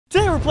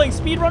Today we're playing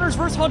Speedrunners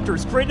vs.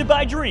 Hunters, created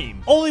by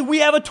Dream. Only we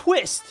have a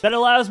twist that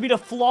allows me to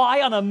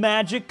fly on a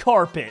magic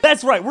carpet.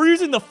 That's right, we're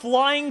using the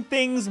Flying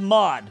Things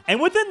mod.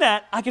 And within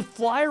that, I can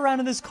fly around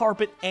in this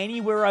carpet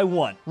anywhere I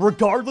want,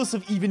 regardless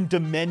of even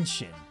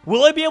dimension.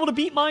 Will I be able to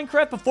beat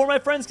Minecraft before my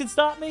friends can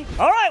stop me?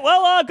 All right,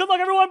 well, good luck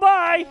everyone,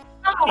 bye!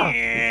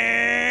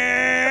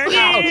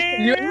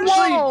 You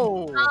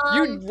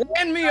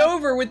ran me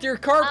over with your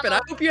carpet.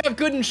 I hope you have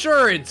good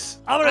insurance.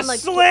 I'm gonna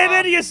slam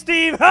into you,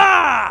 Steve!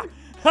 Ha!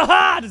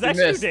 Haha! Does that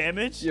do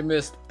damage? You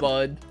missed,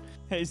 bud.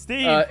 Hey,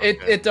 Steve.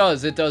 It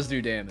does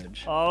do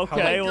damage.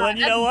 Okay, well then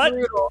you know what?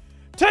 Brutal.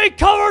 Take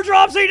cover,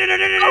 Dropsy! Oh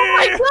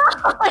my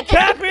god!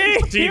 Cappy!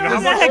 Steve, how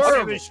much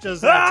damage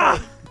does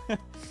that take?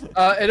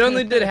 It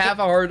only did half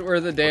a heart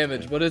worth of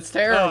damage, but it's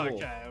terrible.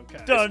 Okay.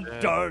 Dun,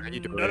 dun,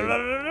 dun, dun,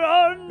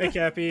 dun. Hey,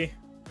 Cappy.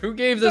 Who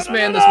gave this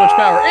man this much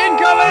power?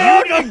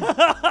 Incoming!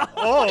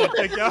 Oh,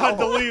 thank God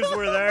the leaves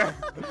were there.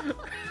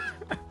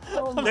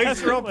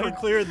 Thanks, Jerome, for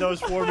clearing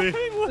those for me.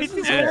 This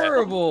is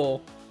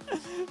horrible.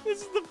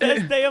 This is the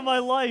best day of my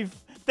life.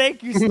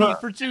 Thank you, Steve,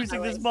 for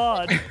choosing this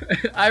mod.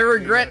 I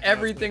regret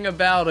everything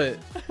about it.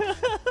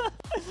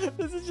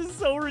 This is just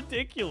so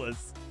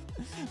ridiculous.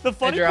 The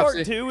funny Hey,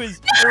 part, too,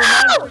 is...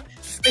 No!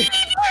 Steve,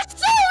 you're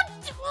so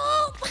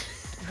tall!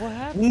 What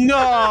happened? No!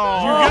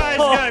 You guys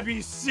gotta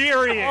be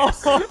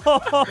serious.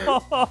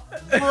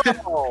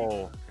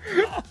 Bro.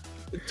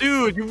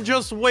 Dude, you've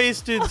just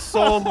wasted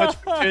so much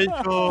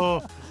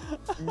potential.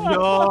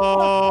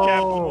 No.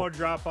 Captain won't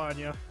drop on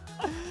you.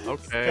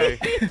 Okay.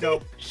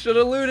 Go. Should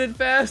have looted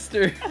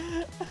faster.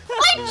 I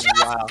just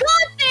got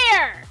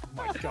there! Oh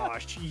my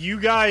gosh. You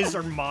guys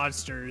are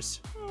monsters.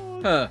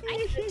 Huh.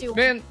 I didn't do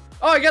Man,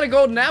 I got a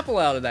golden apple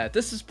out of that.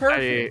 This is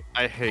perfect.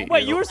 I hate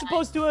Wait, you were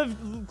supposed to have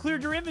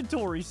cleared your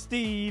inventory,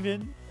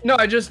 Steven. No,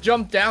 I just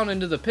jumped down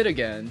into the pit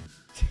again.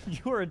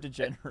 You're a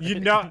degenerate. You're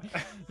not.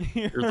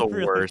 You're the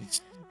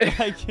worst.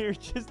 Like, you're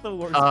just the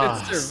worst.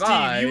 It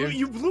survived. Steve,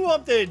 you blew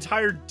up the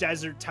entire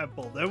desert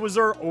temple. That was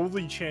our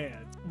only chance.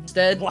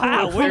 Instead,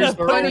 Wow, there's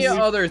plenty of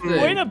other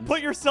things. Way to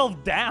put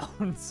yourself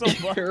down so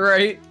much.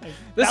 Right?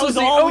 This That was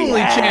the all we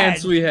only had.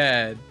 chance we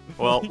had.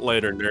 Well,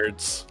 later,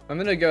 nerds. I'm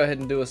gonna go ahead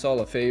and do us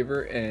all a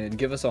favor and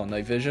give us all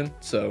night vision.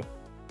 So.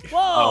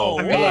 Whoa!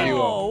 I Whoa! mean,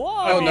 Whoa!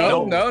 Oh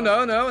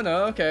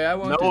no! Okay, I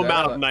won't. No do that.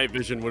 amount of night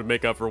vision would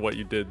make up for what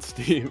you did,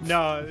 Steve.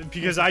 No,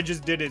 because I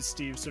just did it,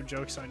 Steve, so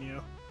joke's on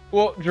you.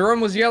 Well,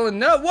 Jerome was yelling,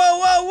 "No!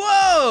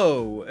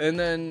 Whoa! And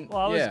then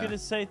Well, I was yeah. gonna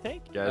say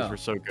thank you. You guys were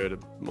so good at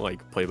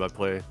like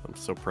play-by-play. I'm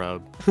so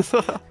proud.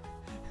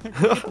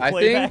 I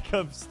Playback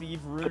of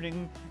Steve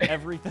ruining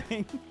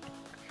everything.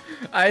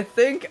 I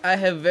think I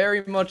have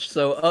very much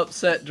so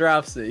upset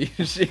Dropsy.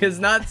 She has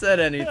not said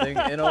anything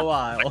in a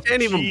while. I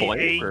can't even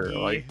blame her.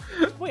 Like,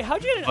 Wait,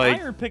 how'd you get an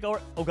iron pick?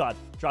 Oh god,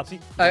 Dropsy.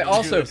 I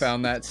also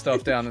found that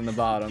stuff down in the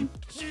bottom.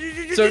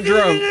 So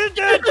Jerome.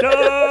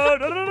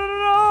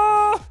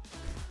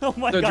 Oh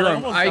my So god,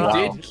 Jerome, I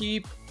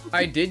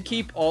I did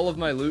keep all of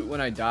my loot when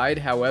I died.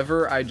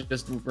 However, I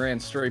just ran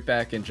straight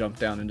back and jumped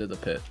down into the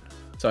pit.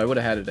 So I would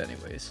have had it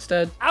anyways.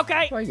 Instead,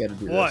 okay. why you gotta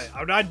do What? this?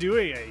 I'm not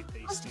doing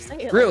anything, Don't say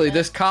Steve. it Really, like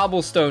this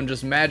cobblestone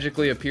just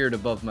magically appeared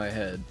above my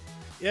head.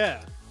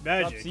 Yeah,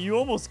 magic. Dropsy, you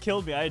almost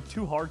killed me. I had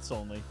 2 hearts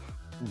only.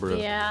 bro. that.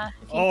 Yeah. if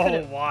you Oh,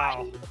 could've wow.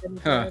 tried, it would've been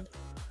Huh. good.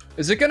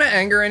 Is it gonna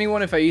anger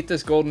anyone if I eat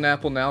this golden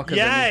apple now? Because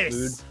I need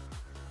food. Yes!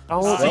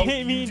 Oh, Steve, You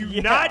I mean, do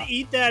yeah. not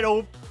eat that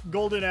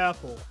golden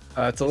apple.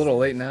 It's a little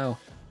late now.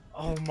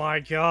 Oh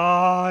my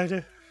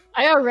god.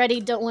 I already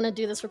don't want to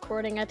do this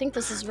recording. I think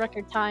this is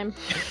record time.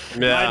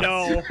 yeah. I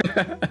know.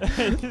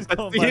 Just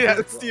going by Yeah, the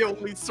it's the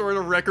only sort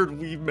of record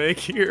we make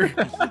here.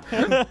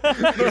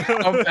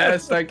 How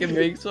fast I can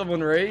make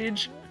someone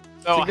rage?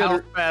 Oh, It's a how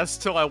good-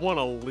 fast till I want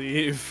to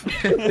leave.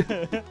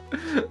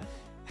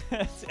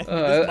 This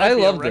I might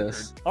be a love record.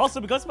 this. Also,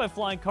 because of my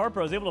flying carpet,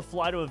 I was able to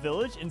fly to a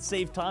village and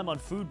save time on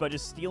food by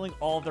just stealing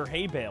all of their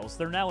hay bales.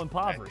 They're now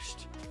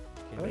impoverished.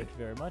 Okay, thank you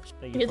very much.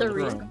 Thank you You're for the the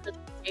reason for the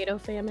potato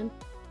famine.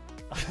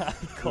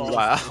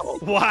 Wow.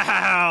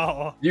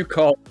 Wow. You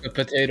call it the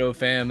potato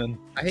famine.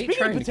 I hate Speaking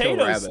trying of to kill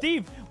potatoes, rabbit.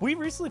 Steve, we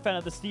recently found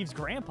out that Steve's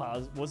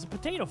grandpa was a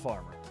potato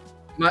farmer.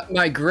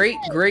 My great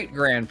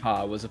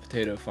grandpa was a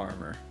potato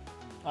farmer.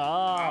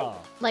 Ah.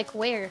 Like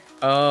where?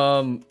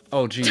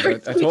 Oh gee, We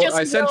just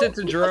I sent know. it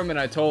to Jerome and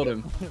I told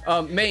him.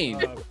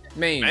 Maine.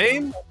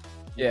 Maine?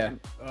 Yeah,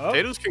 Oh.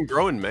 Potatoes can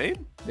grow in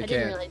Maine? they I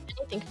didn't can. realize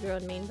anything could grow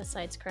in Maine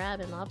besides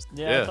crab and lobster.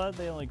 Yeah, I Yeah. thought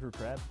they only grew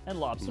crab and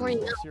lobster. More you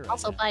know, You're right,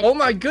 also yeah. by Oh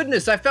my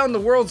goodness, I found the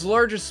world's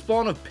largest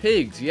spawn of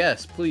pigs.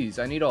 Yes, please,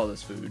 I need all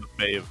this food.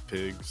 Bay of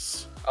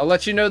Pigs. I'll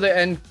let you know the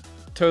end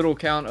total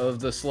count of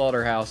the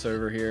slaughterhouse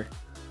over here.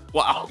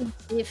 Wow.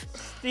 Steve.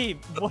 Steve,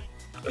 what?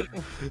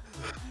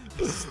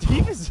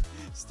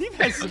 Steve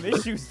has some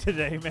issues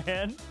today,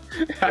 man.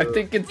 I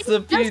think it's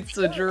the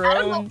pizza, I don't know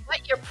Jerome.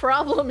 what your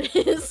problem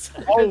is.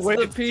 Oh, It's wait,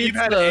 the Steve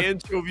had pizza.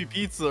 anchovy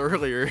pizza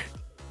earlier.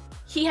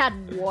 He had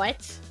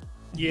what?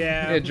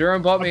 Yeah. Yeah,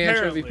 Jerome bought me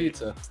apparently. anchovy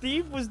pizza.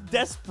 Steve was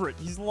desperate.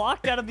 He's been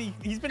locked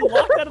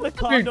out of the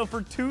condo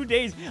for 2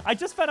 days. I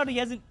just found out he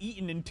hasn't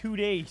eaten in 2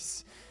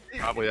 days.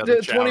 Probably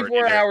hasn't showered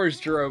 24 either. hours,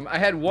 Jerome. I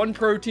had 1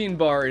 protein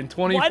bar in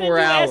 24 Why didn't you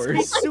hours. ask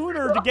me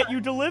sooner to get you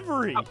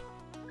delivery?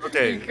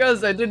 Okay.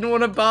 Because I didn't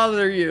want to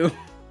bother you.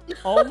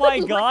 Oh my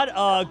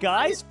god,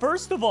 guys,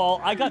 first of all,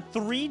 I got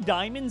 3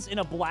 diamonds in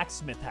a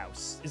blacksmith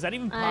house. Is that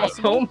even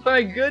possible? Oh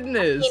my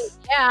goodness.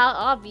 Yeah,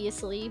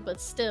 obviously,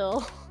 but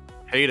still.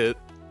 Hate it.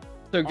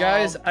 So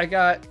guys, I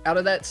got, out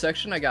of that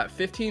section, I got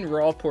 15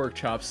 raw pork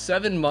chops,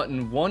 7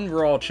 mutton, 1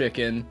 raw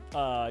chicken.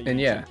 And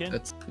yeah, chicken?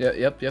 that's,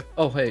 yep.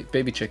 Oh, hey,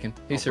 baby chicken.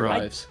 He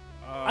survives.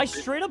 I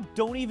straight up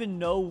don't even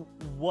know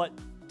what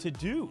to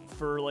do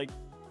for, like,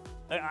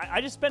 I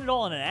just spend it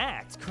all on an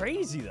axe.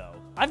 Crazy, though.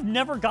 I've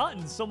never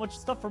gotten so much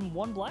stuff from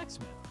one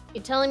blacksmith.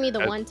 You're telling me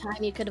the one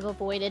time you could have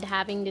avoided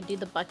having to do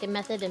the bucket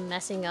method and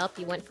messing up,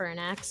 you went for an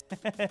axe?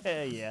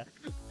 Yeah.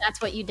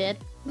 That's what you did?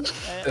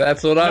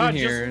 That's what I'm No,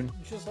 hearing.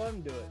 Just let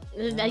him do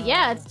it.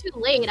 Yeah, it's too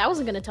late. I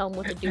wasn't gonna tell him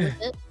what to do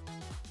with it.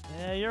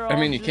 Yeah, you're all I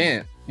mean, you just-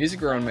 can't. He's a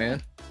grown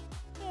man.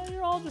 Yeah,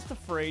 you're all just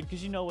afraid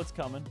because you know what's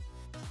coming.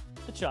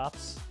 The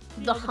chops.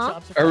 You The know huh?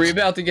 chops Are we coming.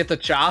 about to get the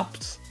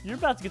chops? You're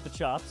about to get the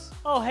chops.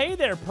 Oh, hey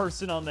there,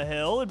 person on the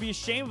hill. It'd be a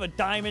shame if a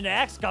diamond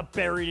axe got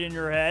buried in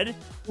your head.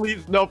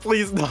 Please, no,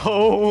 please,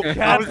 no.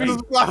 I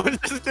was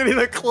just getting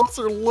a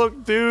closer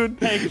look, dude.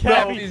 Hey,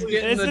 Cappy, he's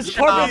getting is the this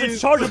part of the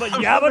chops. charge of a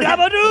yabba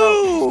dabba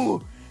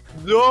doo?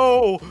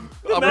 No.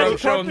 Imagine Bro,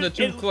 show him carpet-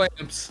 the 2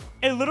 clamps.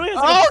 It literally has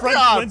like a Oh, Fred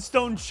God.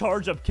 Flintstone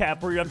charge up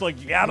cap where you have to like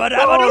yabba dabba doo.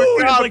 Oh, and you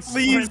have God, to, like,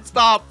 please sprint.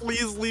 stop.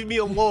 Please leave me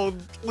alone.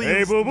 Please.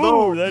 Hey, boo boo,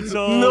 No. that's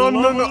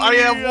No, I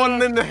have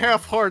lovely,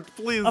 1.5 hearts.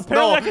 Please,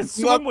 Apparently, no. I can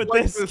swim not with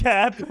like this,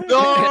 Cap.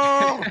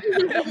 No.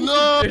 There's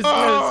No.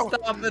 no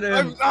stopping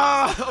him.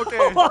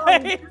 Okay.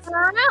 What?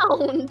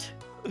 Around!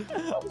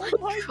 Oh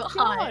my God.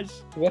 gosh.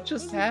 What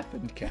just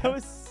happened, That Cap?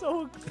 was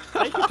so.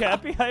 Thank you,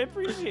 Cappy. I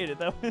appreciate it.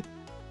 That was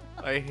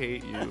I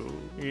hate you.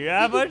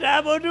 yabba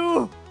dabba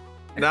doo.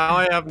 Now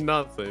I have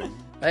nothing.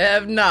 I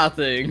have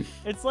nothing.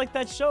 It's like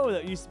that show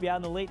that used to be out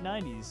in the late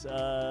 90s.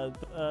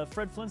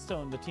 Fred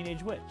Flintstone, The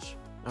Teenage Witch.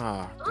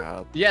 Oh,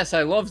 God. Yes,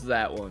 I loved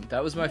that one.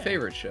 That was my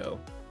favorite show.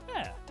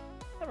 Yeah.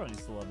 Everyone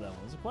used to love that one.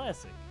 It was a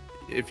classic.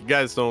 If you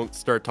guys don't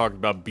start talking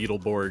about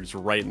Beetleborgs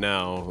right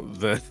now,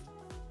 then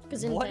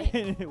What?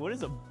 What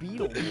is a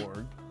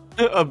Beetleborg?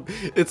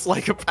 it's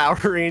like a Power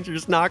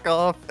Rangers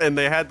knockoff, and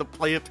they had to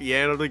play a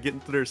piano to get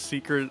into their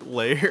secret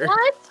lair.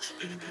 What?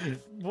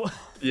 What?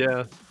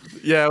 Yeah.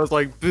 Yeah, it was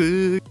like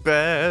big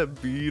bad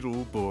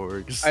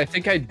Beetleborgs. I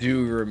think I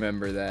do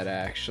remember that,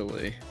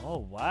 actually. Oh,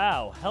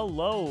 wow.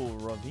 Hello,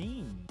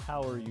 Ravine.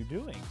 How are you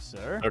doing,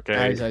 sir? Okay,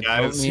 Guys, I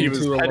don't he mean was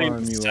to heading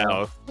alarm you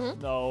south.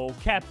 No,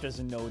 Cap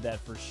doesn't know that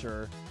for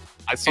sure.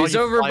 I saw He's you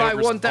over fly by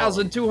over Spawn.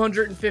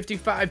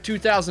 1,255,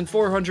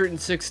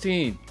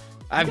 2,416.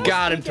 I've You guys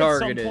got him think At some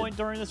targeted. point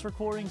during this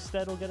recording,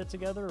 Stead will get it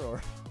together, or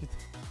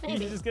he's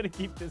Maybe. just gonna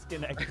keep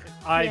disconnected.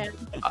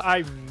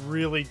 I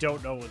really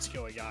don't know what's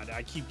going on.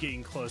 I keep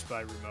getting close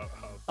by remote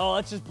hub. Oh,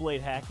 that's just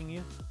Blade hacking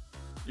you.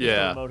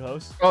 Yeah. Remote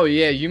host. Oh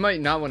yeah, you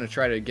might not want to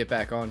try to get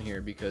back on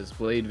here because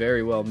Blade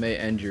very well may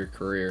end your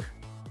career.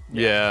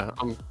 Yeah,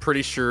 I'm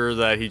pretty sure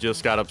that he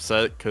just got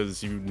upset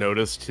because you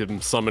noticed him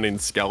summoning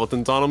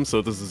skeletons on him,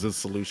 so this is his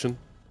solution.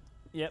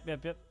 Yep.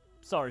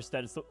 Sorry,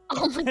 Stead. It's the...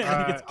 Oh my he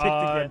god. gets kicked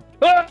again.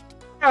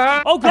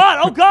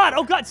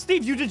 Oh god,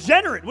 Steve, you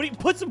degenerate! What do you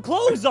put some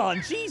clothes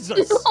on?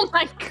 Jesus! Oh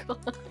my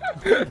god.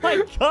 Oh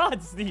my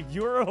god, Steve,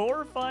 you're a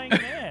horrifying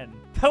man.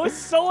 That was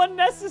so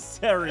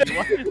unnecessary.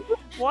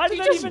 Why did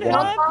You that just even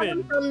walk on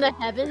happen? from the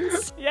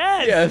heavens?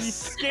 Yes, Yes. you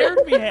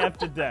scared me half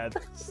to death.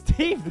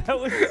 Steve, that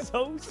was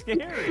so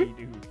scary,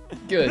 dude.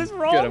 Good. What is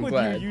wrong Good. I'm with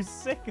glad. you, you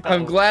sicko?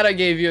 I'm glad I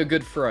gave you a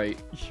good fright.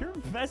 You're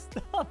messed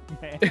up,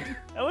 man.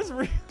 That was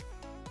real.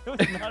 It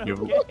was not You-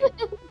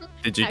 okay.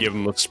 Did you give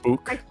him a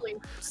spook? Actually,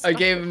 I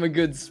gave him a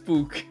good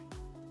spook.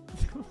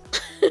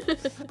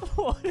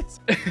 What is...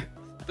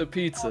 The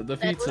pizza. The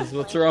That pizza's was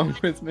what's funny. wrong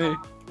with me.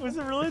 Was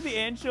it really the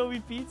anchovy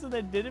pizza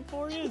that did it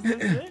for you? Is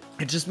this it?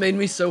 It just made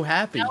me so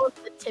happy. that was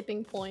the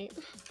tipping point.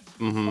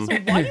 Mm-hmm. So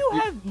why do you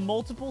have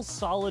multiple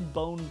solid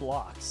bone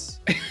blocks?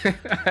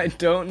 I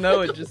don't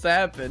know. It just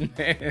happened,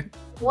 man.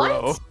 What?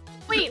 Bro.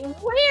 Wait,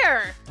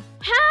 where?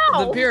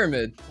 How? The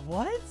pyramid.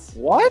 What?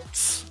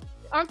 What?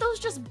 Aren't those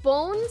just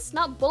bones,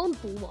 not bone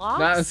blocks?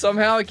 Not,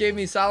 somehow it gave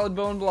me solid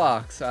bone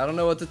blocks. I don't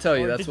know what to tell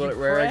you. Or That's did you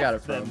where I got it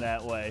craft them from.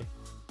 that way?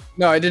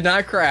 No, I did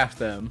not craft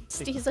them.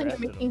 Steve's like crafted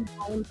making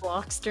bone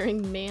blocks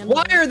during man.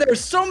 Why are there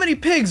so many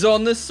pigs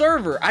on this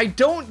server? I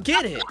don't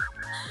get it.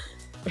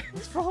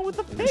 What's wrong with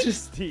the pigs,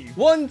 Just- Steve?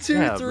 1, 2,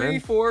 Yeah, 3, man.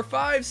 4,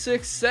 5,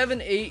 6,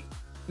 7, 8,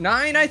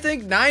 9, I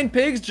think. 9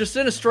 pigs just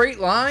in a straight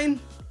line.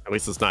 At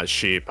least it's not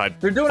sheep.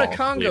 They're doing a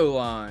Congo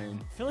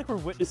line. I feel like we're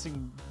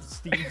witnessing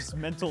Steve's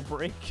mental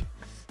break.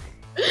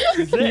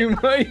 Is it? You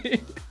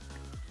might.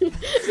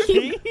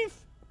 Steve?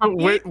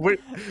 Wait,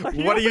 Are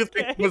you what do you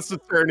okay? think was the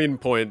turning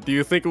point? Do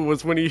you think it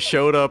was when he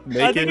showed up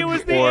naked, I think it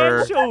was the or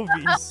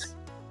anchovies.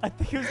 I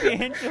think it was the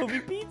anchovy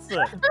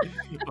pizza.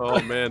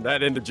 oh man,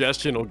 that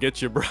indigestion will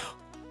get you, bro.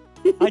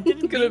 I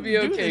didn't gonna mean be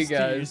to do okay, this to you,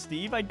 guys.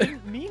 Steve. I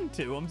didn't mean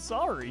to. I'm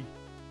sorry.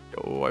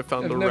 Oh, I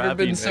found I've the never rabbit.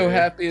 been so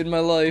happy in my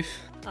life.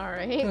 All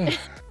right.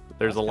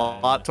 There's a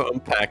lot to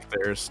unpack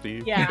there,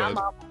 Steve. Yeah, but I'm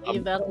off.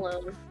 Leave that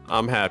alone.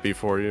 I'm happy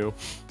for you.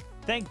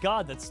 Thank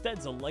God that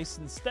Stead's a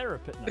licensed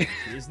therapist. No,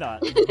 he's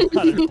not.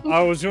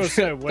 I was gonna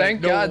say, wait,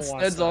 Thank no God one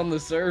wants Stead's that. on the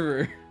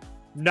server.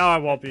 No, I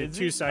won't be. Is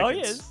 2 he? seconds. Oh, he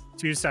is.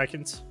 2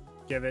 seconds.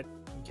 Give it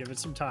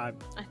some time.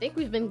 I think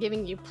we've been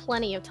giving you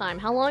plenty of time.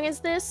 How long is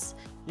this?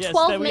 Yes,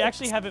 12 Stead, we minutes.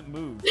 actually haven't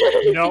moved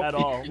No, at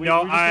all. We've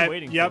no, just been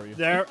waiting yep, for you.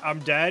 there. I'm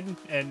dead,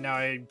 and now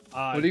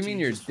What do you mean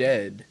you're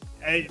dead?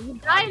 Hey, You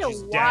died a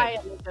just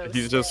while dead.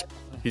 ago.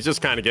 He's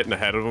just kind of getting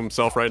ahead of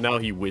himself right now.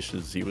 He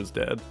wishes he was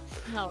dead.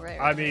 Oh, right.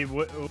 I mean,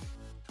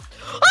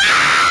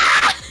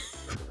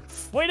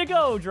 Way to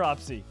go,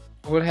 Dropsy.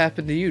 What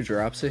happened to you,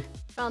 Dropsy?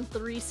 Found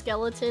 3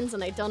 skeletons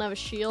and I don't have a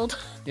shield.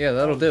 Yeah,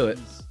 that'll do it.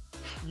 Jeez.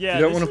 Yeah,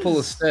 You don't this want to pull a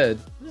is- Stead.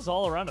 This is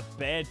all around a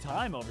bad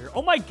time over here.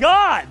 Oh my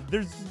God!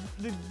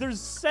 There's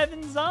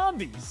 7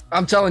 zombies.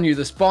 I'm telling you,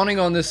 the spawning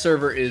on this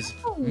server is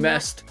Oh, no.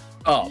 messed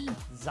up.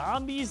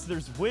 Zombies.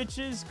 There's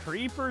witches,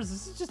 creepers.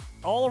 This is just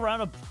all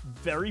around a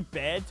very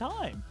bad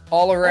time.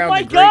 All around Oh my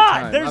a great God!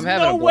 time. There's I'm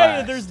having no a way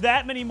blast. there's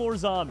that many more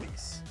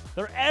zombies.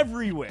 They're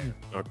everywhere.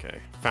 Okay,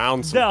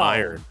 found some No.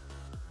 iron.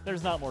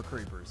 There's not more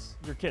creepers.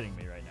 You're kidding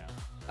me right now.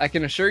 I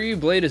can assure you,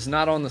 Blade is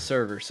not on the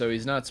server, so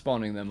he's not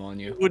spawning them on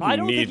you. I Wouldn't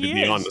don't need think to he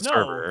be on is, the no.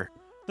 server.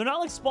 They're not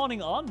like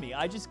spawning on me.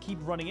 I just keep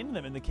running into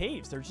them in the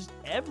caves. They're just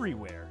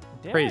everywhere.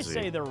 Dare Crazy.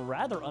 I say they're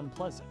rather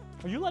unpleasant.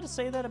 Are you allowed to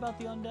say that about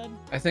the undead?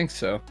 I think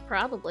so.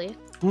 Probably.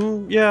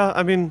 Yeah,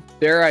 I mean,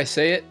 Dare I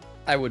say it?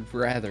 I would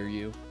rather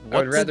you. I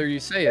would What's- rather you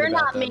say it You're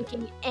about not them.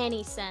 making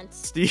any sense.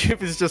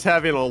 Steve is just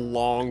having a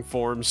long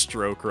form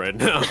stroke right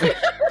now.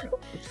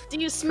 Do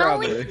you smell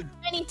Probably. like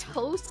any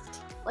toast?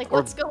 Like, Or-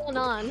 what's going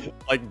on?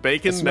 Like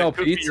bacon I smell that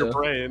could be your pizza.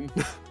 brain.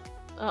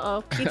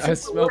 Uh-oh. I Pizza's the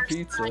smell worst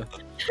pizza.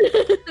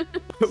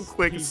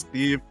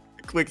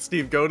 Quick,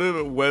 Steve, go to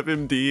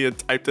WebMD and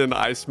type in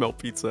 "I smell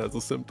pizza" as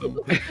a symptom.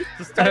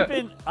 Just type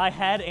in, I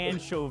had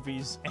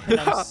anchovies and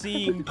I'm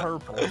seeing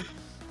purple.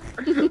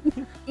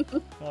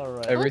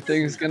 Alright.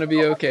 Everything's gonna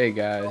be okay,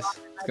 guys.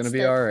 It's gonna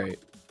be alright.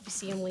 You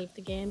see him leave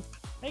the game.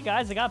 Hey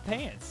guys, I got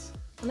pants.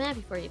 I'm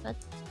happy for you, bud.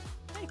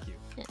 Thank you.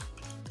 Yeah.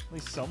 At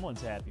least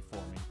someone's happy for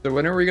me. So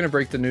when are we gonna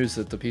break the news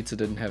that the pizza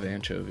didn't have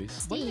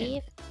anchovies? What do you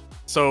mean? Steve.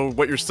 So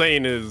what you're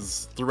saying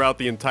is, throughout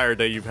the entire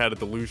day, you've had a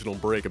delusional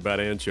break about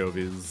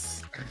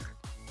anchovies.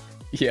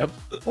 Yep.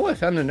 Oh, I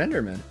found an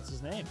Enderman. What's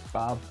his name?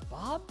 Bob.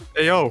 Bob?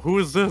 Hey, yo, who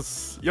is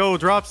this? Yo,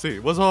 Dropsy,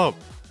 what's up?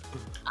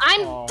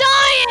 I'm Oh.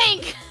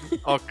 dying!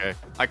 Okay,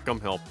 I can come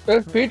help.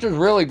 This pizza's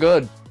really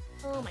good.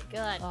 Oh my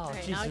god. Oh,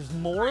 Alright, jeez, now there's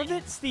more of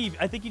it? Steve,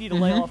 I think you need to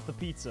lay off the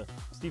pizza.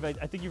 Steve, I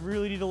think you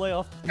really need to lay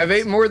off the pizza. I've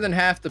ate more than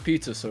half the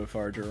pizza so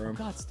far, Oh Jerome.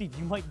 God, Steve,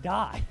 you might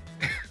die.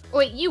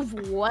 Wait, you've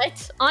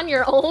what? On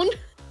your own?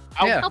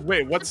 Ow, Yeah.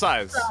 Wait, what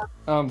size?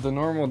 The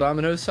normal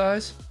Domino's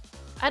size?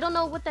 I don't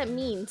know what that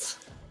means.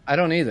 I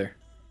don't either.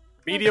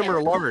 Medium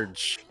or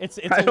large? It's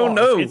I a don't large.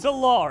 know. It's a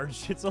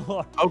large. It's a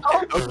large. Okay,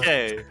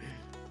 okay.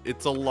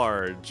 It's a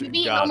large. You've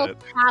eaten Got almost it.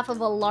 half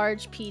of a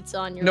large pizza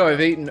on your No, own. I've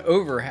eaten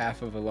over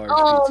half of a large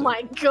Oh pizza.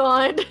 my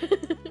god.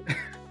 Yeah,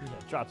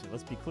 Dropsy,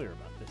 let's be clear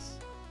about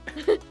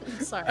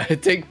this. Sorry. I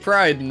take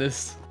pride in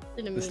this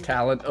Didn't this mean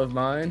talent of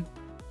mine.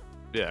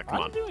 Yeah, come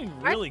I'm on. doing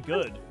really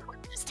good.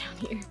 just down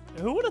here.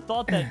 Who would have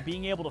thought that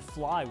being able to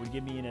fly would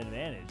give me an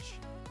advantage?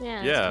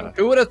 Yeah. Yeah.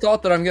 Who would have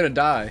thought that I'm gonna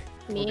die?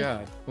 Me. Oh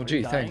god. Well, Are gee,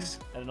 you dying thanks.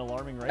 At an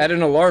alarming rate. At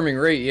an alarming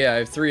rate, yeah, I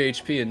have 3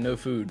 HP and no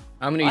food.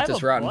 I'm gonna I eat have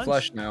this a rotten bunch.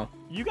 flesh now.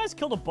 You guys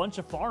killed a bunch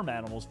of farm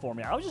animals for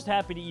me. I was just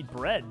happy to eat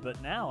bread, but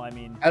now, I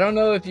mean, I don't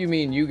know if you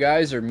mean you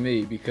guys or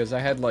me, because I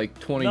had like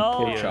 20 No.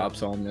 pork Yeah.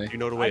 chops on me. You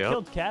know the I way up?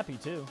 killed Cappy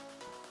too.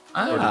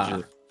 Or did Ah.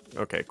 you?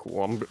 Okay,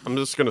 cool. I'm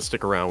just gonna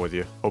stick around with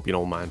you. Hope you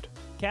don't mind.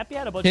 Cappy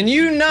had a bunch Can of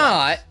you sheep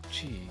not?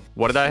 Gee.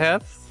 What did I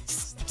have?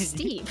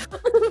 Steve.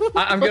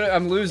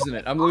 I'm losing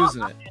it. I'm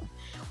losing it.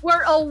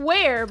 We're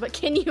aware, but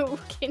can you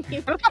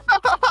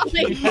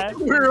You had-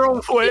 We're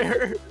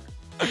aware.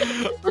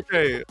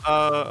 Okay,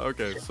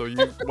 okay, so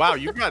wow,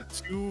 you got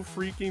 2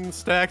 freaking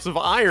stacks of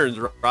irons,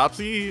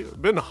 Ropsy.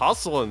 Been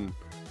hustling.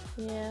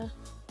 Yeah.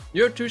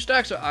 You have 2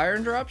 stacks of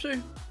iron,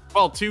 Dropsy?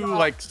 Well, 2,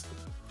 like,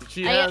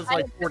 she has, I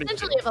like, 42.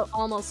 essentially have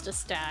almost a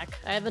stack.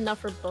 I have enough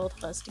for both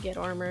of us to get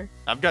armor.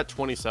 I've got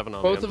 27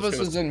 on me. Both I'm of just us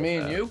gonna is in stick me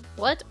with and that. you?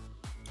 What?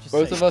 Just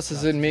Both say of it, us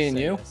is Dropsy, in me just and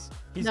say you? yes.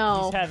 He's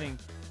No. having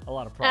a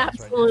lot of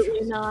problems Absolutely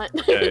right now. not.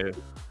 Okay.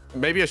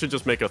 Maybe I should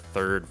just make a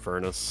 3rd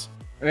furnace.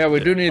 Yeah, we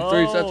do need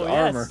 3 sets Oh, of yes.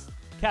 armor.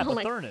 Cap Oh a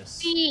my- furnace.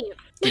 Steve,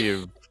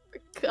 Steve,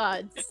 for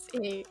God's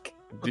sake.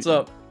 What's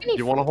up? Do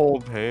you want to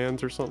hold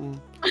hands or something?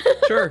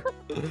 Sure.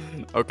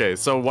 Okay,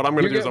 so what I'm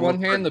gonna You do is get I'm one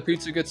gonna hand, the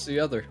pizza gets the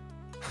other.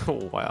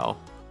 Oh, wow.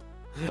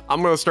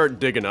 I'm gonna start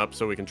digging up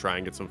so we can try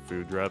and get some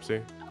food,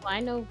 Dropsy. Oh, I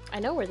know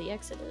where the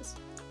exit is.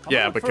 I'm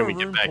Yeah, gonna but look can for we a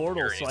get rune back portal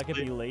here so I can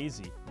easily? be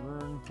lazy.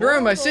 Rune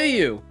Jerome, I portal. see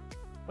you.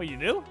 Oh, you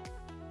do?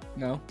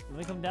 No. Let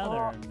me come down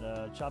there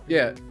and chop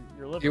Yeah.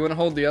 your liver. Do you want to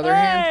hold the other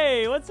hand?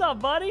 Hey, what's up,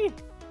 buddy?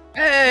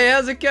 Hey,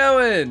 how's it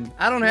going?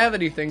 I don't have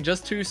anything,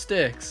 just 2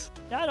 sticks.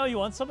 Yeah, I know you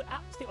want some. Ah,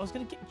 Steve, I was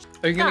gonna get.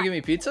 Are you gonna give me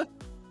pizza?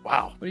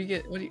 Wow. What do you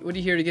get? What are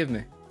you here to give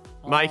me?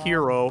 My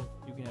hero.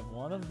 You You can have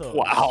one of those.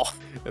 Wow.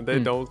 And they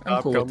don't I'm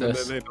stop cool with coming, and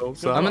this. they don't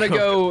stop. I'm gonna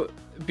go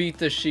beat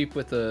the sheep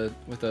with a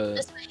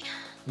This way.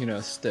 you know,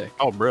 stick.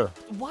 Oh, bruh.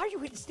 Why are you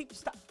hitting Steve?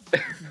 Stop.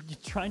 You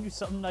try and do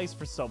something nice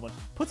for someone.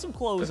 Put some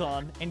clothes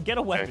on and get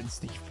a weapon,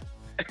 Steve.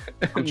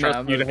 I'm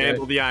trusting you to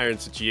handle the iron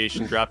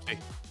situation, Dropsy.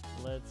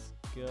 Let's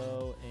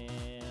go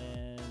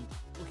and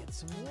we'll get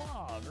some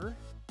water.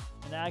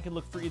 And now I can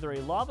look for either a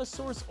lava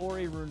source or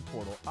a rune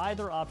portal.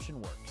 Either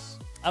option works.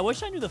 I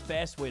wish I knew the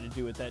fast way to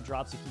do it that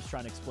Dropsy keeps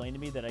trying to explain to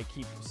me that I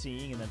keep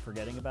seeing and then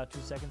forgetting about 2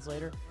 seconds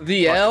later.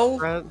 The L?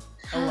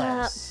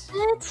 Alas.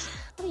 What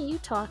are you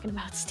talking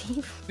about,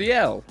 Steve? The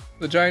L.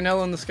 The giant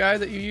L in the sky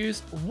that you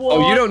used? What?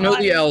 Oh, you don't know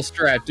the L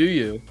strat, do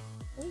you?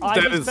 I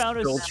That just is found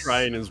still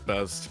trying his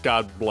best.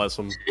 God bless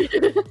him.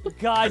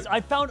 Guys, I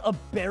found a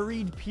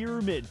buried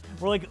pyramid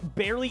where like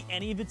barely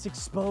any of it's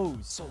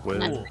exposed. So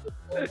Well.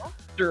 cool.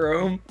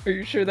 Jerome, are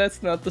you sure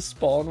that's not the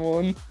spawn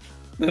one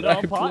that No,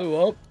 I blew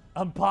up?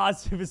 I'm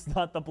positive it's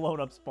not the blown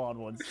up spawn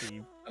one,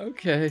 Steve.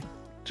 Okay.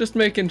 Just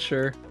making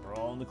sure. We're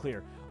all in the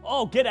clear.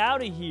 Oh, get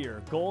out of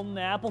here. Golden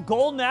apple,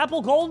 golden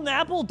apple, golden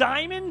apple,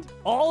 diamond.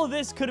 All of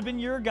this could have been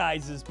your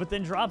guys's, but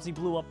then Dropsy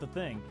blew up the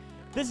thing.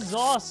 This is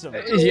awesome.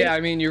 Yeah,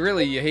 I mean, you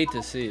hate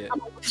to see it.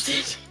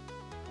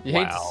 You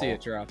hate to see Wow.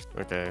 it drop.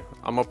 Okay,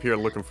 I'm up here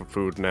looking for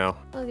food now.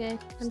 Okay, I'm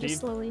Steve,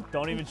 just slowly.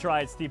 don't even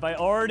try it, Steve. I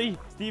already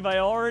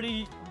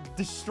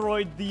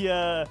destroyed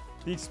the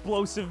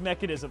explosive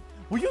mechanism.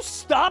 Will you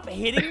stop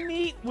hitting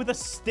me with a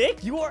stick?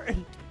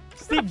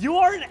 Steve, you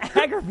are an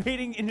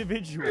aggravating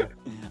individual.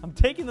 I'm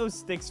taking those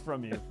sticks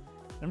from you.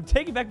 I'm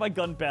taking back my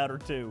gunpowder,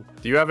 too.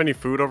 Do you have any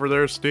food over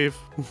there, Steve?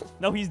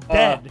 No, he's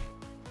dead.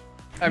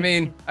 I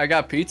mean, I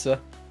got pizza.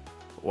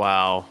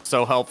 Wow,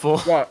 so helpful.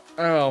 What?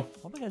 Oh,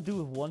 What am I gonna do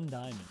with 1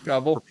 diamond?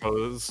 gobble.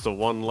 Propose to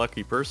one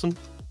lucky person?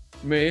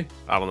 Me.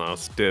 I don't know,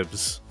 it's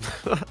dibs.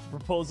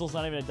 Proposal's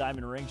not even a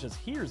diamond ring. Just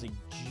here's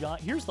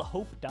the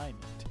hope diamond.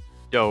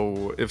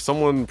 Yo, if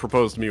someone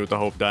proposed to me with the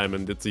Hope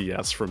Diamond, it's a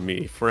yes from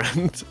me,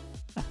 friend.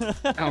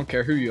 I don't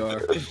care who you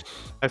are.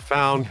 I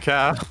found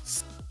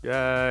cows.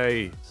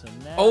 Yay. So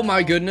now, Oh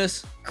my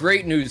goodness.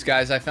 Great news,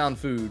 guys. I found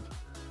food.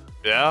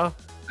 Yeah?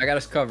 I got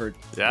us covered.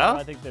 I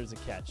Yeah? think there's a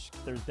catch.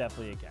 There's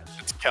definitely a catch.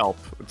 It's kelp.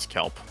 It's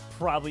kelp.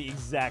 Probably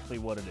exactly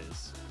what it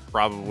is.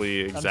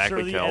 Probably I'm sure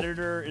exactly the kelp.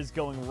 editor is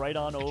going right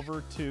on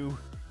over to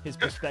his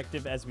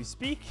perspective as we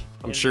speak.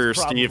 I'm and sure it's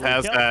Steve probably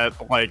has kelp.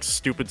 that, like,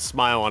 stupid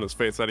smile on his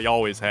face that he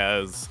always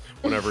has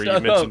whenever he Shut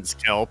up. mentions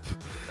kelp.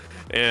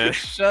 And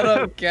Shut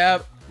up,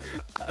 Cap.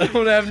 I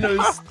don't have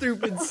no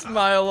stupid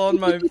smile on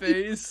my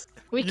face.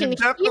 We You can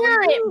definitely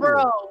hear it, do.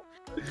 bro.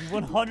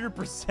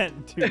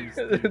 100% do.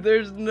 Steve.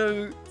 There's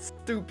no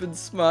stupid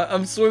smile.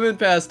 I'm swimming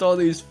past all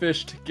these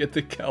fish to get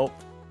the kelp.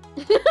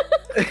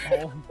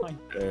 Oh my.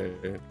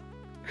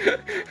 uh,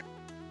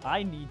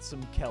 I need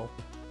some kelp.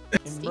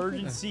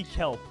 Emergency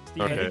kelp.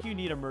 Steve, I Okay. think you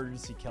need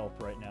emergency kelp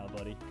right now,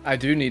 buddy. I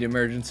do need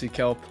emergency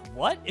kelp.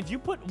 What? If you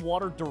put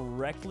water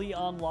directly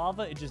on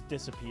lava, it just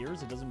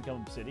disappears? It doesn't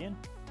become obsidian?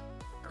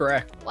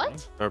 Correct.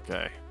 What?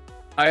 okay.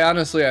 I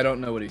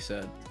don't know what he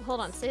said. Hold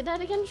on, say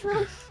that again,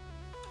 Jerome.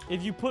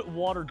 If you put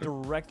water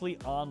directly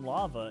on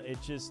lava, it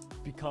just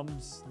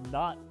becomes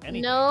not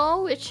anything.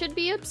 No, it should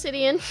be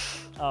obsidian.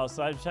 Oh,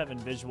 so I'm just having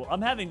visual.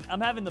 I'm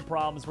having the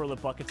problems where the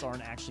buckets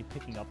aren't actually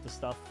picking up the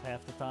stuff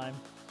half the time.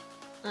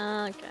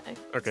 Okay.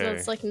 Okay. So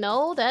it's like,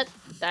 no,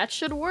 that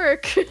should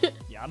work.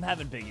 Yeah, I'm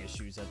having big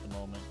issues at the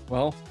moment.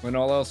 Well, when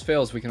all else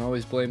fails, we can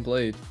always blame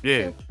Blade.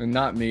 Yeah. And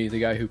not me, the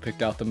guy who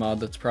picked out the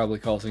mod that's probably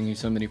causing you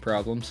so many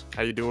problems.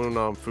 How you doing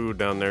on food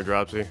down there,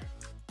 Dropsy?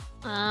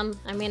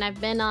 I mean, I've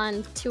been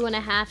on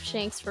 2.5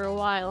 shanks for a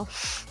while.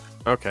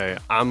 Okay,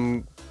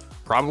 I'm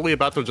probably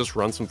about to just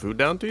run some food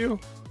down to you.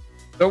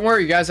 Don't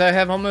worry, guys. I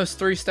have almost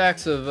 3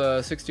 stacks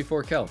of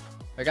 64 kelp.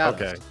 I got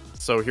Okay, it.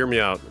 so hear me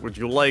out. Would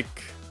you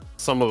like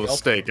some of the Kelp?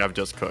 steak I've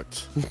just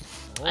cooked?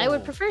 I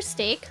would Oh. prefer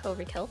steak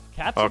over kelp.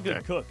 Cap's a good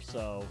Okay. cook,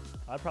 so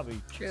I'd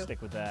probably True.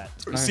 stick with that.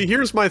 See,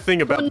 here's my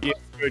thing about being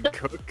a good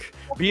cook.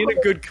 Being a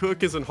good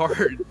cook isn't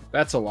hard.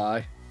 That's a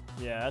lie.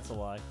 Yeah, that's a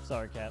lie.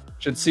 Sorry, Cap.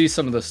 Should see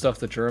some of the stuff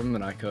that Jerome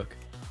and I cook.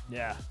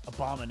 Yeah,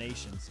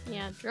 abominations.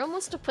 Yeah, Jerome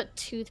wants to put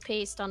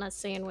toothpaste on a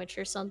sandwich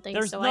or something,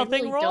 There's so nothing I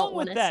really wrong don't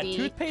with want to that. see.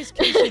 Toothpaste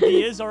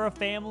quesadillas are a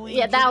family.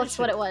 Yeah, that's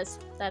what tradition. it was.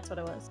 That's what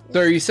it was. So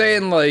are you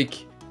saying,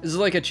 like, is it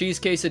like a cheese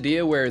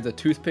quesadilla where the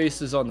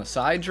toothpaste is on the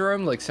side,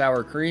 Jerome, like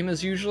sour cream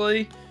is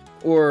usually?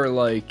 Or,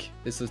 like,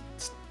 is the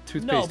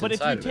toothpaste No, but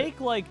if inside you of it?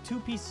 take like 2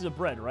 pieces of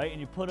bread, right,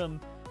 and you put them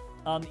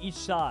on each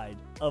side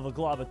of a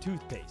glob of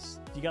toothpaste,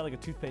 you got like a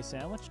toothpaste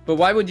sandwich? But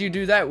why would you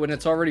do that when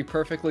it's already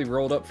perfectly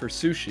rolled up for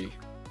sushi?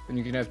 And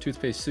you can have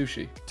toothpaste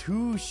sushi.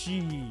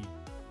 Tushi.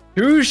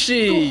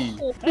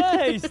 Sushi!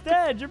 Hey,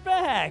 Stead, you're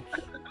back.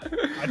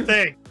 I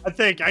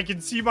think I can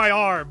see my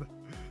arm.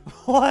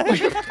 What?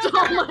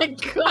 Oh my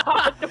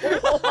god!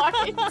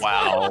 What?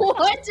 Wow.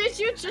 What did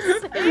you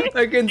just say?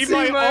 I can See see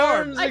my my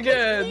arms. arms I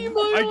can see again!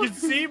 my I can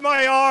see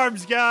my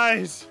arms,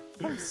 guys.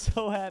 I'm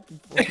so happy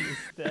for you,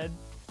 Stead.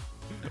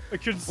 I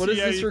couldn't What see does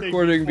this anything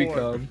recording before.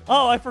 become?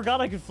 Oh, I forgot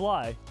I could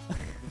fly.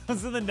 I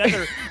was in the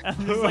nether, and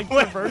I'm just like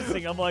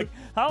traversing. I'm like,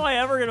 how am I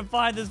ever gonna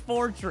find this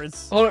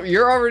fortress? Hold up,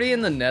 you're already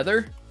in the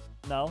nether?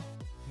 No.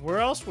 Where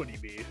else would he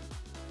be?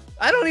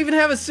 I don't even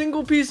have a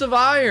single piece of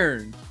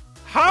iron.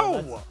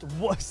 How?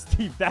 What,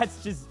 Steve?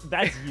 That's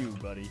you,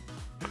 buddy.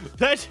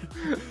 That.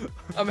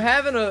 I'm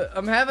having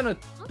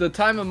the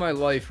time of my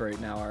life right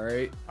now, all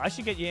right? I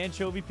should get you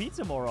anchovy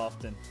pizza more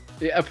often.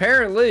 Yeah,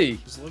 apparently.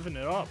 Just living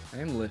it up. I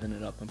am living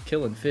it up. I'm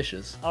killing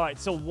fishes. All right,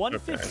 so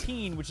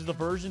 115, which is the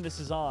version this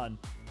is on,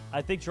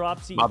 I think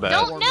Dropsy. My bad.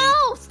 Don't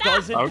know. Stop.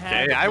 Doesn't Okay,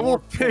 have I will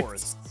warp fix.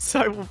 forests.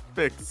 I will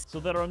fix. So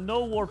there are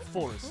no warp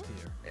forests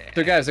here.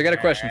 So guys, I got a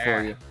question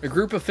for you. A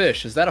group of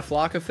fish, is that a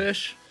flock of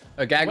fish?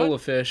 A gaggle What?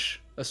 of fish?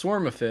 A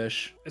swarm of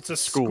fish? It's a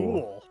School.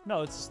 school.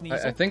 No, it's a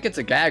sneasel. I think it's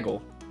a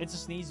gaggle. It's a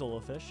sneasel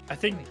of fish. I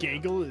think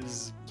gaggle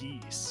is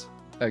geese.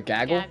 A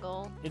gaggle?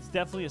 Gaggle. It's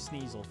definitely a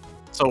sneasel.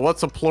 So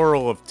what's a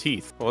plural of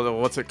teeth?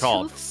 What's it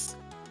called? Tooths.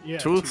 Yeah.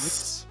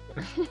 Tooths.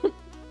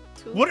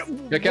 What Check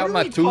what out are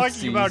my we talking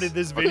toothsies. about in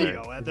this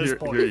video Okay, at this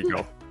point? Here you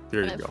go.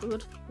 Here you Can I go. have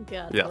food?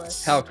 God Yes.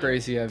 bless. How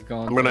crazy I've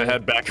gone. I'm gonna today.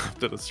 head back up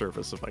to the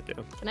surface if I can.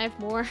 Can I have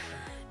more?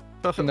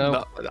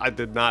 No. I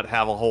did not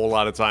have a whole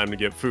lot of time to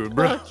get food,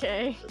 bro.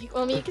 Okay.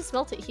 Well, I mean, you can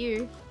smelt it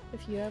here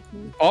if you have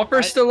more.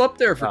 Offer's still up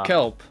there for Nah.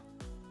 kelp.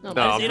 No,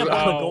 No, I but ate up bro.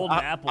 all the Oh, golden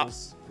I-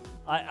 apples.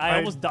 I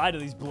almost died of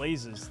these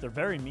blazes. They're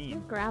very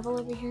mean. gravel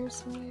over here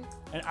somewhere.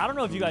 And I don't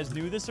know if you guys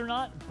knew this or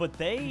not, but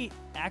they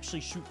actually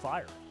shoot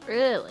fire.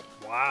 Really?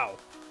 Wow.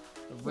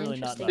 They're really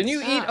not Interesting. Can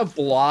nice. you eat a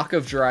block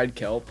of dried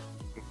kelp?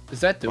 Is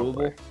that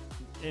doable?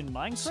 In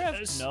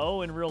Minecraft? S-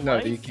 No. In real No,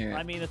 life? you can't.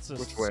 I mean, it's a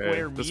Which way?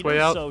 square This meter, way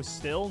out? so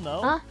still no.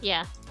 Huh?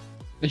 Yeah.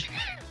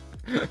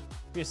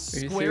 Be a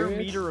square serious?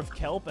 meter of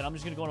kelp, and I'm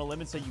just gonna go on a limb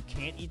and say you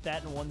can't eat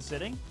that in one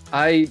sitting.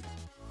 I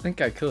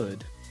think I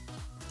could.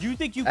 Do you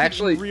think you could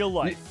Actually, in real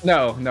life?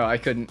 No, I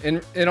couldn't.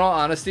 In all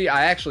honesty,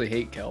 I actually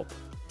hate kelp.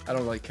 I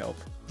don't like kelp.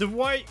 The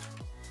white.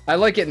 I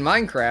like it in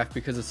Minecraft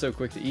because it's so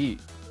quick to eat.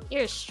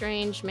 You're a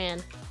strange man.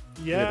 Look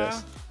at Yeah.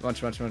 this.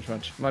 Munch, munch, munch,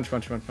 munch, munch,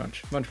 munch, munch,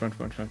 munch, munch, munch,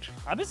 munch, munch.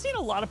 I've been seeing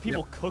a lot of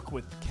people cook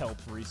with kelp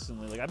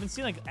recently. Like I've been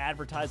seeing like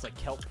advertised like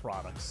kelp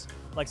products.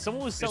 Like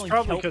someone was selling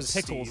probably kelp 'cause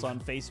pickles Steve. on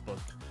Facebook.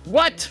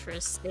 What?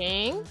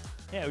 Interesting.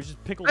 Yeah, it was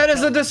just pickled. That is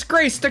a kelp.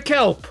 disgrace to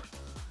kelp.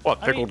 What,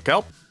 I mean- pickled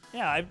kelp?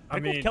 Yeah,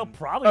 pickled mean- kelp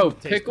probably Oh,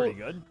 tastes pickled. pretty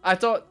good. I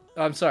thought.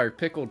 I'm sorry,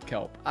 pickled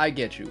kelp. I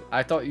get you.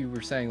 I thought you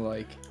were saying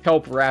like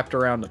kelp wrapped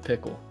around a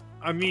pickle.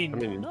 I mean,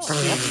 No.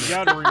 you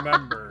gotta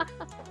remember,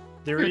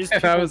 there is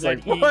And people I was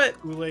that like, eat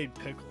what? Kool-Aid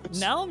pickles.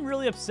 Now I'm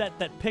really upset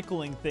that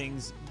pickling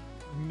things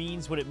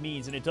means what it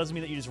means, and it doesn't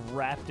mean that you just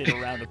wrapped it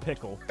around a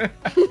pickle.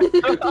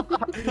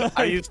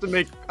 I used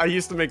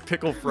to make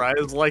pickle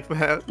fries like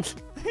that.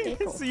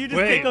 So you just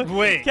Wait, take a,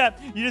 wait. Cap,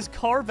 you just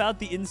carve out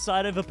the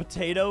inside of a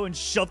potato and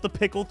shove the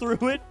pickle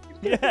through it?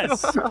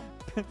 Yes.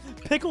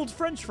 Pickled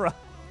French fry.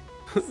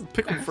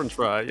 Pickled French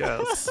fry,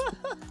 yes.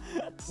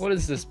 What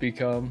does this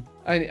become?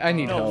 I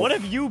need No, help. what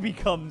have you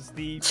become,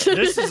 Steve?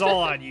 This is all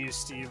on you,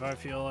 Steve. I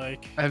feel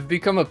like. I've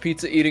become a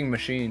pizza eating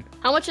machine.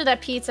 How much of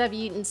that pizza have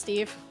you eaten,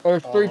 Steve?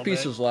 There's All 3 of it.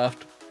 pieces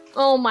left.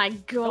 Oh my was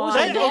god.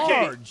 that-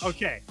 Okay, large.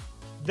 okay.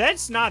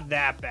 That's not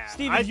that bad.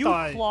 Steve, I if you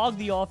thought. clog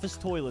the office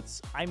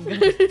toilets, I'm gonna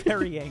be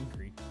very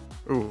angry.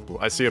 Ooh,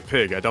 I see a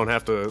pig. I don't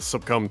have to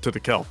succumb to the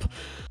kelp.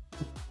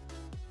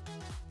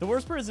 The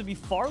worst part is it'd be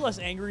far less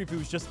angry if it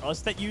was just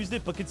us that used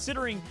it, but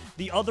considering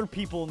the other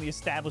people in the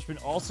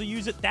establishment also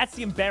use it, that's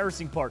the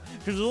embarrassing part.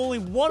 Because there's only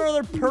one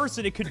other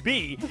person it could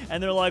be,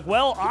 and they're like,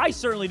 well, I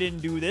certainly didn't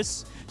do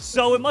this,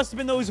 so it must have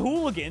been those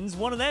hooligans.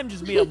 One of them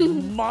just made a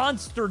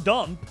monster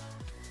dump.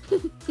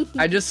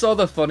 I just saw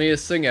the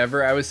funniest thing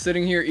ever. I was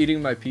sitting here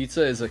eating my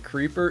pizza as a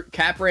creeper.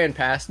 Cap ran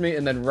past me,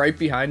 and then right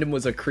behind him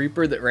was a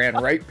creeper that ran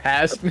right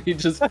past me,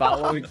 just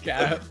following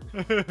Cap.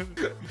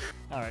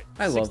 All right.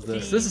 I love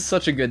this. This is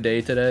such a good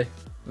day today.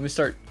 Let me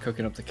start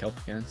cooking up the kelp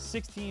again.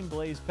 16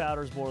 blaze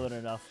powder's more than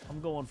enough.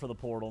 I'm going for the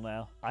portal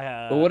now.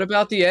 But what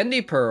about the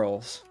endy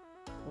pearls?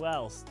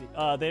 Well,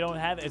 they don't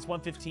have it's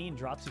 115.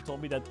 Dropsy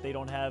told me that they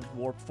don't have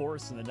warp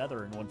forests in the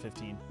nether in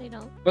 115. They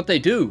don't. But they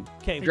do.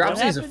 Okay,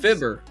 Dropsy's a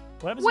fibber.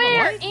 What happens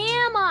Where if my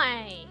am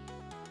I?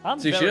 I'm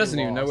See, she very doesn't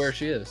even know lost. where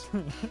she is.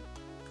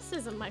 This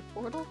isn't my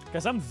portal.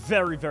 Guys, I'm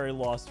very, very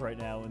lost right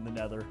now in the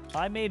nether.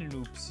 I made an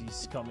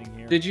oopsies coming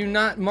here. Did you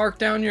not mark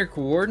down your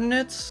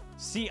coordinates?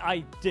 See,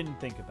 I didn't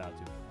think about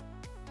doing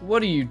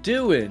What are you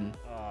doing?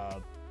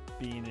 that.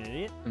 Being an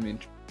idiot? I mean,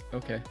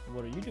 okay.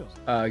 What are you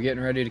doing?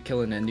 Getting ready to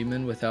kill an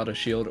endyman without a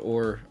shield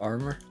or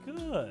armor.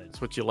 Good. That's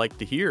what you like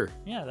to hear.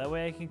 Yeah, that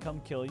way I can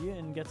come kill you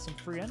and get some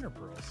free ender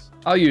pearls.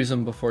 I'll use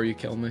them before you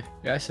kill me.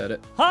 Yeah, I said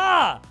it.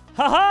 Ha!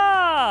 Ha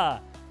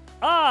ha!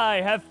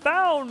 I have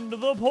found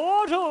the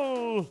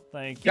portal!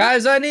 Thank you.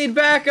 Guys, I need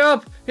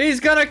backup! He's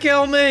gonna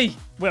kill me!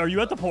 Wait, are you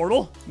at the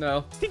portal?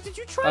 No. Steve, did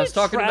you try I was to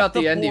talking trap about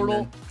the portal?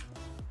 endyman.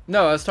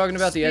 No, I was talking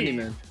about the Steve.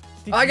 endyman.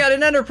 Did I you- got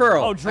an ender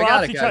pearl! Oh, I got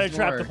Dropsy it, tried guys, to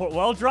trap don't the worry. portal.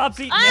 Well,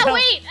 Dropsy, Ah, now-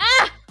 wait!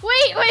 Ah!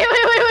 Wait!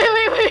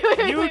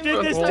 You wait, did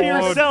wait, this wait, to wait,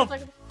 wait, yourself.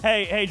 wait,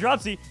 wait. Hey,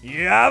 Dropsy.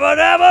 Yabba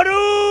dabba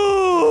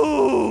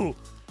doo!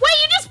 Wait,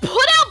 you just put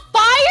out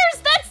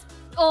fires? That's...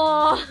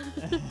 Oh.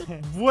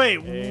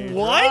 Wait, Hey,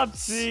 what?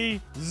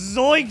 Dropsy.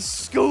 Zoink,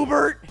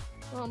 Scoobert.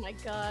 Oh my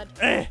god.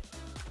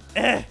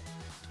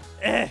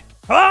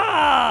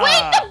 Ah!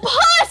 Wait, the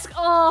husk!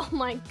 Oh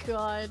my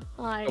god.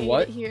 I The hate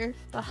what? it here.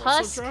 The What's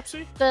husk. up,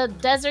 Dropsy? The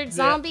desert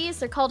zombies.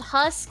 They're called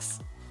husks.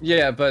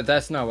 Yeah, but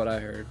that's not what I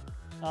heard.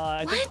 I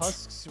think What?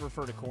 husks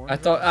refer to corn. I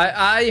thought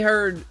I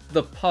heard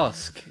the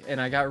pusk,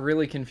 and I got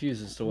really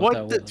confused as to what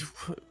that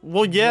was.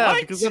 Well, yeah,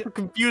 What? because that's a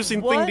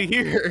confusing What? thing to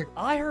hear.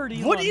 I heard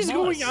Elon What is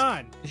going Musk.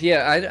 on?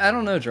 Yeah, I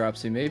don't know,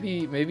 Dropsy. Maybe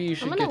you I'm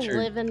should gonna get your.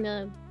 live in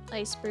the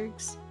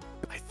icebergs.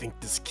 I think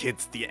this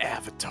kid's the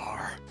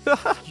Avatar.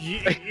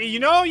 You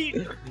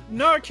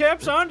know,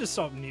 Cap's onto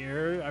something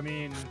here. I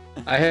mean,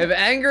 I have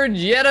angered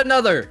yet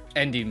another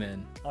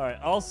Endyman. All right.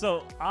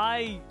 Also,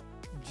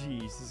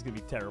 Jeez, this is gonna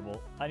be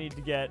terrible. I need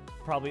to get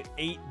probably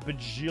 8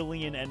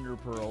 bajillion ender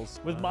pearls.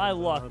 With my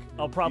luck,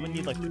 I'll probably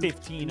need like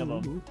 15 of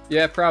them.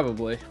 Yeah,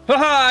 probably.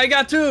 Haha, I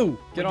got 2.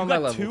 Get You on my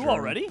got level. 2 Jerome.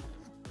 already?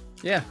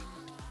 Yeah,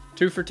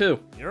 2 for 2.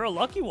 You're a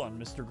lucky one,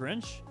 Mr.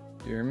 Grinch.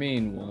 You're a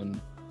mean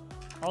one.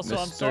 Also,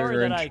 I'm Mr. sorry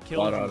that I Grinch.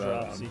 killed you,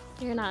 Ba-da-da-da. Dropsy.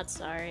 You're not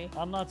sorry.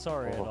 I'm not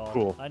sorry at Oh, all.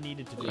 cool. I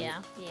needed to do it.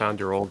 Yeah. Found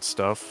your old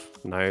stuff. To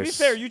be Nice.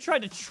 fair, you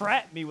tried to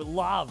trap me with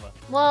lava.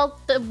 Well,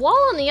 the wall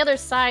on the other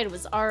side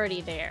was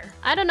already there.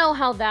 I don't know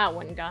how that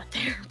one got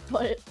there,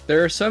 but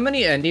There are so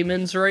many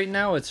Endymans right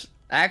now, it's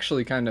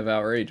actually kind of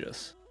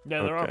outrageous.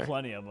 Yeah, there are Okay.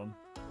 plenty of them.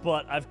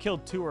 But I've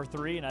killed 2 or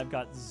 3, and I've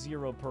got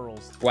 0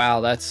 pearls. Wow,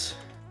 that's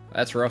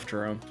rough,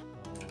 Jerome.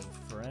 Oh,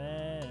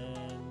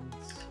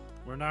 friends.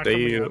 we're not They-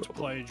 coming out to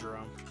play,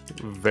 Jerome.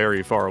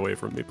 Very far away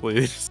from me,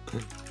 please.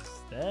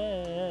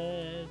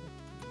 Stead.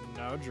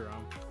 No,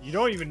 Jerome. You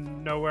don't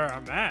even know where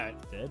I'm at.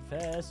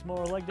 Steadfast,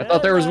 more like I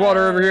thought there was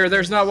water over here.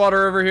 There's not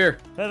water over here.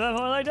 Steadfast,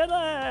 more like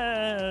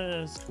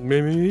deadless.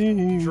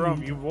 Maybe.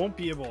 Jerome, you won't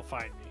be able to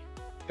find me.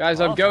 Guys,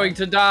 I'm I'll going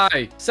to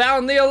die.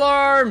 Sound the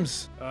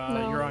alarms.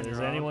 No. You're on Is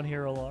your own. anyone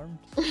here alarmed?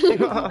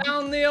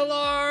 Sound the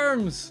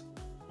alarms.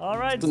 All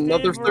right, It's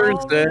another Steve, we're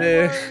all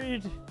Thursday.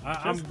 worried.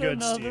 I'm Just good,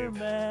 another Steve.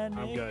 manic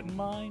I'm good.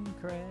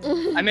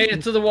 Minecraft. I made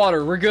it to the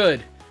water. We're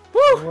good.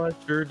 Oh,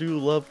 I sure do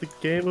love the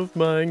game of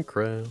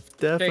Minecraft. Okay,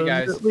 Definitely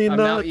guys, I'm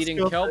now not eating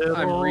scuffed kelp. at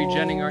I'm all.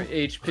 regenning our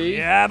HP.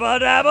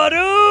 Yabba dabba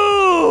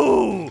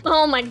doo!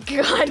 oh my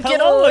god, get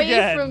Hello away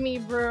again. from me,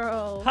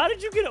 bro. How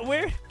did you get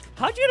it?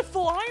 How'd you get a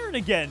full iron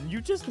again?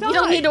 You just died. You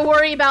don't need to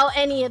worry about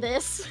any of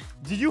this.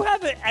 Did you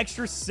have an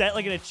extra set,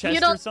 like in a chest You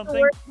or don't need to something?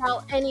 worry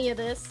about any of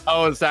this.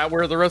 Oh, is that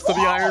where the rest of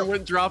the iron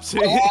went? Drops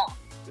in. No!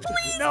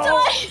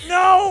 die.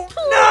 No!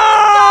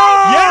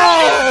 No!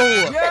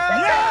 Yes!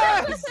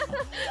 Yes!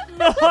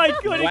 No, I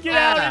couldn't get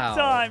out Wow. in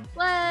time.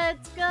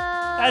 Let's go.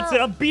 That's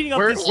it. I'm beating up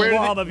Where- this where did-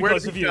 llama where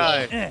because did of he you.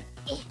 die?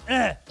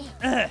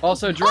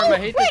 Also, Jerome, I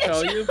hate to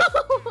tell Rich! you.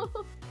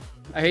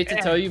 I hate to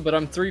tell you, but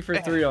I'm 3 for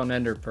 3 on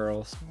ender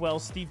pearls. Well,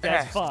 Steve,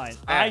 that's fine.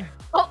 Eh. I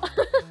Oh.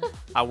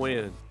 I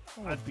win.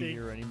 won't be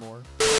here anymore.